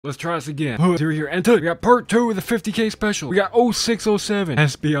Let's try this again. Zeeree here, and we got part 2 of the 50k special. We got 0607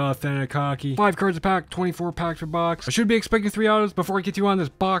 SB Authentic Hockey. 5 cards a pack, 24 packs per box. I should be expecting 3 autos before I get you on. This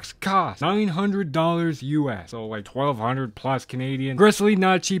box cost $900 US. So like 1200 plus Canadian. Aggressively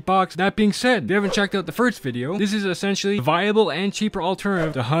not a cheap box. That being said, if you haven't checked out the first video, this is essentially a viable and cheaper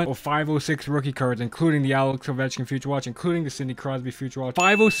alternative to hunt 0506 rookie cards, including the Alex Ovechkin Future Watch, including the Sidney Crosby Future Watch.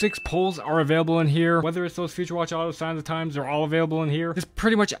 506 pulls are available in here. Whether it's those Future Watch autos, Signs of Times, they're all available in here. This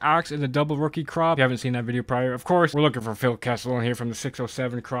pretty much acts as a double rookie crop. If you haven't seen that video prior, of course, we're looking for Phil Kessel in here from the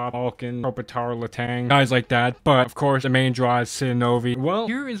 607 crop, Malkin, Kopitar, Letang, guys like that. But of course, the main draw is Sid and Ovi. Well,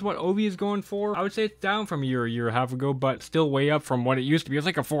 here is what Ovi is going for. I would say it's down from a year and a half ago, but still way up from what it used to be. It was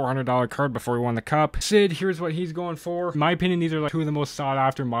like a $400 card before he won the cup. Sid, here's what he's going for. In my opinion, these are like 2 of the most sought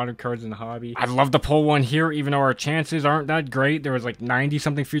after modern cards in the hobby. I'd love to pull one here, even though our chances aren't that great. There was like 90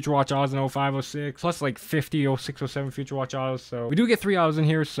 something Future Watch autos in 0506, plus like 50 0607 Future Watch autos. So we do get 3 autos in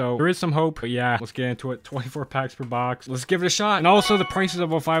here, so there is some hope. But yeah, let's get into it. 24 packs per box. Let's give it a shot. And also the prices of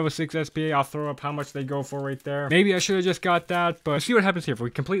 0506 SPA, I'll throw up how much they go for right there. Maybe I should have just got that, but let's see what happens here. If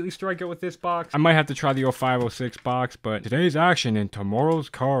we completely strike out with this box, I might have to try the 0506 box. But today's action in tomorrow's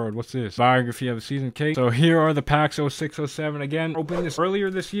card. What's this? Biography of the season cake. So here are the packs 0607. Again, opened this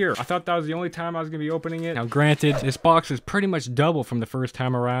earlier this year. I thought that was the only time I was going to be opening it. Now granted, this box is pretty much double from the first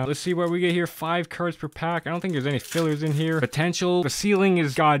time around. Let's see what we get here. 5 cards per pack. I don't think there's any fillers in here. Potential. The ceiling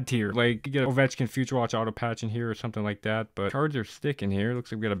is god tier. Like, you get Ovechkin Future Watch auto patch in here or something like that. But cards are sticking here.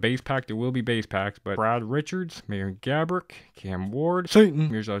 Looks like we got a base pack. There will be base packs. But Brad Richards, Mayor Gabrick, Cam Ward, Satan,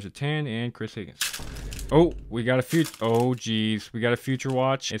 Mirzal Jatan, and Chris Higgins. Oh, we got a future. Oh, geez. We got a Future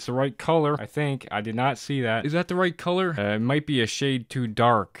Watch. It's the right color, I think. I did not see that. Is that the right color? It might be a shade too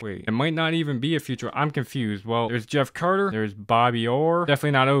dark. Wait, it might not even be a Future. I'm confused. Well, there's Jeff Carter. There's Bobby Orr.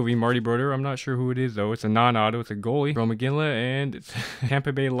 Definitely not Ovi. Marty Broder. I'm not sure who it is, though. It's a non-auto. It's a goalie. Ro McGinley. And it's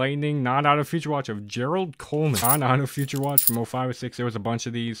Tampa Bay Lightning. Non-auto Future Watch of Gerald Coleman. Non-auto Future Watch from 0506. There was a bunch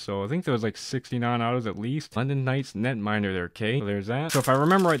of these. So I think there was like 60 non-autos at least. London Knights netminder there, okay? So there's that. So if I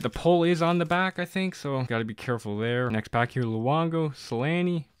remember right, the pull is on the back, I think. So gotta be careful there. Next pack here, Luongo,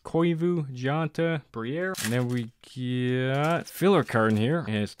 Solani, Koivu, Gianta, Briere, and then we get filler card in here,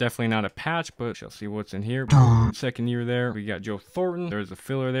 and it's definitely not a patch, but shall see what's in here. Second year there, we got Joe Thornton. There's a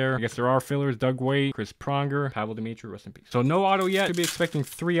filler there. I guess there are fillers. Doug Waite, Chris Pronger, Pavel Dimitri, rest in peace. So no auto yet. Could be expecting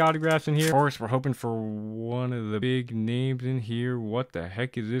 3 autographs in here. Of course, we're hoping for one of the big names in here. What the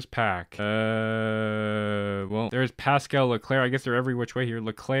heck is this pack? Well, there's Pascal Leclerc. I guess they're every which way here.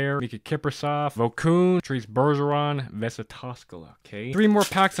 Leclerc, Mika Kiprasov, Vokun, Trace Bergeron, Vesatoskala. Okay, 3 more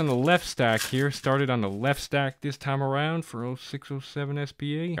packs on the left stack here. Started on the left stack this time around for 0607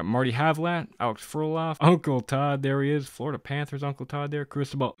 SPA. Got Marty Havlat, Alex Frolov, Uncle Todd, there he is. Florida Panthers Uncle Todd there.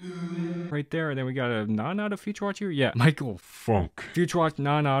 Cristobal right there. And then we got a non-auto Future Watch here. Yeah, Michael Funk. Future Watch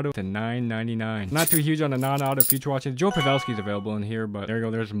non-auto to $9.99. Not too huge on the non-auto Future Watch. Joe Pavelski's available in here, but there you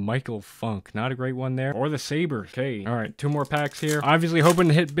go. There's Michael Funk. Not a great one there. Or the Sabres. Okay, all right, 2 more packs here. Obviously hoping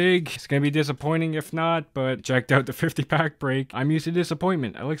to hit big. It's gonna be disappointing if not, but checked out the 50 pack break. I'm used to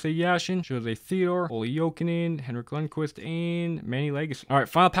disappointment. Alexei Yashin, Jose Theodore, Oli Jokinen, Henrik Lundqvist, and Manny Legacy. All right,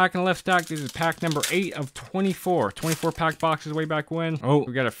 final pack on the left stack. This is pack number 8 of 24. 24 pack boxes way back when. Oh,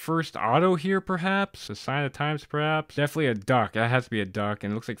 we got a first auto here, perhaps. A Sign of Times, perhaps. Definitely a duck. That has to be a duck,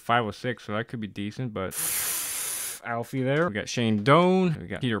 and it looks like 506, so that could be decent, but Alfie there. We got Shane Doan. We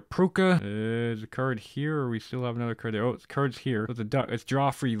got Peter Pruka. There's a card here, or we still have another card there. Oh, it's cards here. It's a duck. It's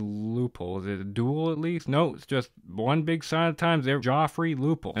Joffrey Lupul. Is it a duel at least? No, it's just one big Sign of Times there. Joffrey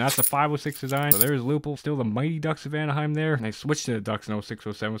Lupul. And that's the 506 design. So there's Lupul. Still the Mighty Ducks of Anaheim there. And I switched to the Ducks in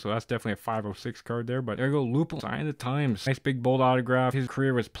 0607, so that's definitely a 506 card there. But there you go, Lupul. Sign of the Times. Nice big bold autograph. His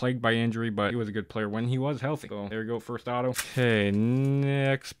career was plagued by injury, but he was a good player when he was healthy. So there you go, first auto. Okay,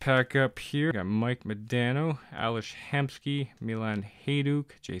 next pack up here. We got Mike Modano, Alish Hemsky, Milan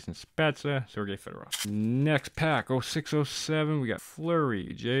Hayduk, Jason Spezza, Sergei Fedorov. Next pack, 0607, we got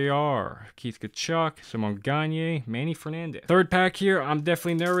Fleury, JR, Keith Kachuk, Simon Gagne, Manny Fernandez. Third pack here, I'm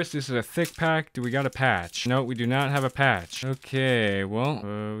definitely nervous. This is a thick pack. Do we got a patch? No, we do not have a patch. Okay, well,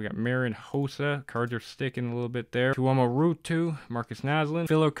 we got Marin Hossa. Cards are sticking a little bit there. Tuomo Ruutu, Marcus Naslin,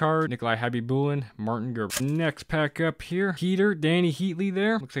 filler card, Nikolai Habibulin, Martin Gerber. Next pack up here, Peter, Danny Heatley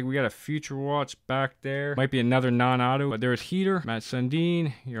there. Looks like we got a Future Watch back there. Might be another non-auto, but there's Heater, Matt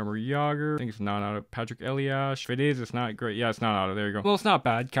Sundin, Yarmer Yager. I think it's non-auto. Patrick Eliash. If it is, it's not great. Yeah, it's non-auto. There you go. Well, it's not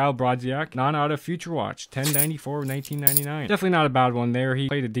bad. Kyle Brodziak, non-auto Future Watch, 1094 of 1999. Definitely not a bad one there. He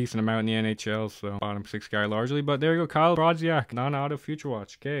played a decent amount in the NHL, so bottom six guy largely. But there you go, Kyle Brodziak, non-auto Future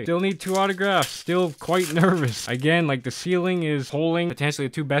Watch. Okay. Still need 2 autographs. Still quite nervous. Again, like the ceiling is holding potentially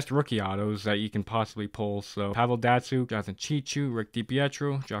the 2 best rookie autos that you can possibly pull. So Pavel Datsyuk, Jonathan Chichu, Rick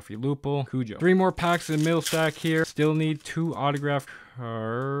DiPietro, Joffrey Lupul, Cujo. 3 more packs in the middle stack here. Still need 2 autograph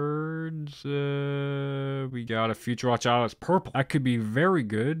cards. We got a Future Watch auto. It's purple. That could be very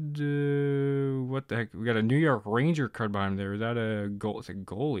good. What the heck? We got a New York Ranger card behind there. Is that a goal? It's a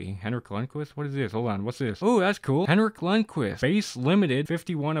goalie. Henrik Lundqvist? What is this? Hold on. What's this? Oh, that's cool. Henrik Lundqvist. Base limited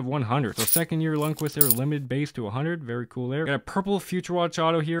 51 of 100. So second year Lundqvist there. Limited base to 100. Very cool there. Got a purple Future Watch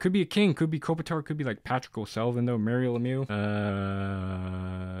auto here. Could be a King. Could be Kopitar. Could be like Patrick O'Sullivan though. Mario Lemieux.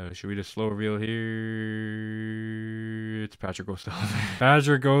 Should we just slow reveal here? It's Patrick O'Sullivan.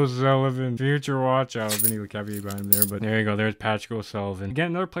 Patrick O'Sullivan. Future Watch out. Vinny Lecavalier behind him there, but there you go. There's Patrick O'Sullivan. Again,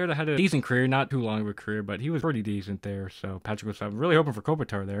 another player that had a decent career. Not too long of a career, but he was pretty decent there. So Patrick O'Sullivan. Really hoping for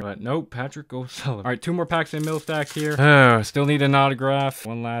Kopitar there, but nope. Patrick O'Sullivan. All right, 2 more packs in middle stack here. Still need an autograph.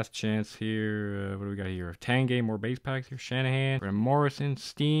 One last chance here. What do we got here? Tanguay, more base packs here. Shanahan, Graham Morrison,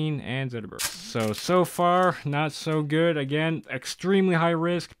 Steen, and Zetterberg. So far, not so good. Again, extremely high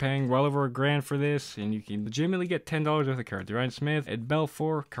risk. Paying well over $1,000 for this, and you can legitimately get $10 worth of cards. Ryan Smith, Ed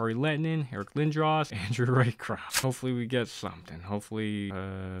Belfour, Kari Lettinen, Eric Lindros, Andrew Raycroft. Hopefully we get something. Hopefully,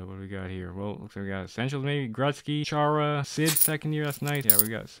 what do we got here? Well, looks like we got essentials maybe. Gretzky, Chara, Sid, second year. That's nice. Yeah, we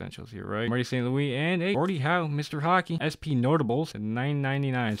got essentials here, right? Marty St. Louis, and hey, Gordie Howe, Mr. Hockey. SP Notables at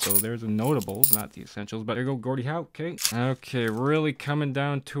 $9.99. So there's a notables, not the essentials, but there you go, Gordie Howe. Okay. Okay, really coming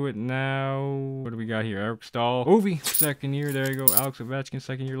down to it now. What do we got here? Eric Stahl, Ovi, second year. There you go. Alex Ovechkin,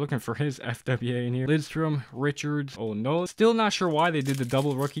 second year. Looking for his FWA in here. Lidstrom, Richards, oh no. Still not sure why they did the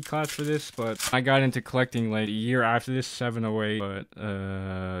double rookie class for this, but I got into collecting like a year after this, 708.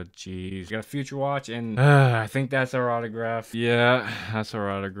 But geez, got a Future Watch, and I think that's our autograph. Yeah, that's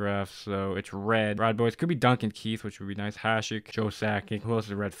our autograph. So it's red. Rad Boys could be Duncan Keith, which would be nice. Hasek, Joe Sakic. Who else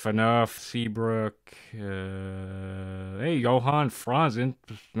is red? Fanuff, Seabrook. Hey, Johan Franzen.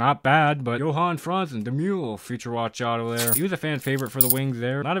 Not bad, but Johan Franzen, the Mule, Future Watch auto there. He was a fan favorite for the Wings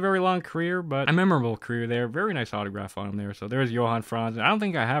there. Not a very long career, but a memorable career there. Very nice autograph on him there. So there's Johan Franzen. I don't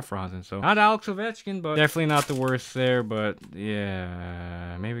think I have Franzen, so not Alex Ovechkin, but definitely not the worst there. But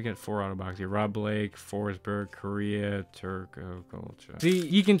yeah, maybe get 4 auto box here. Rob Blake, Forsberg, Korea, Turco, Golcha. See,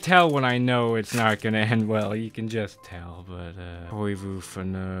 you can tell when I know it's not gonna end well. You can just tell. But Koivu,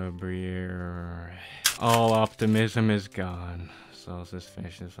 Fanabrier, all optimism is gone. So let's just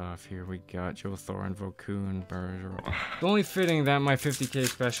finish this off here. We got Joe Thornton, Vokun, Berger. It's only fitting that my 50K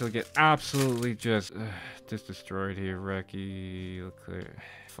special get absolutely just destroyed here. Recce, look clear.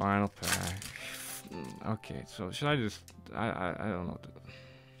 Final pack. Okay, so should I just... I don't know.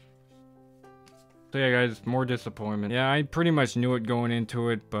 So yeah, guys, more disappointment. Yeah, I pretty much knew it going into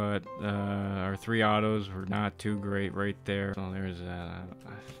it, but our 3 autos were not too great right there. So there's that.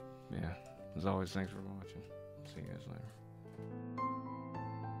 Yeah, as always, thanks for watching. See you guys later.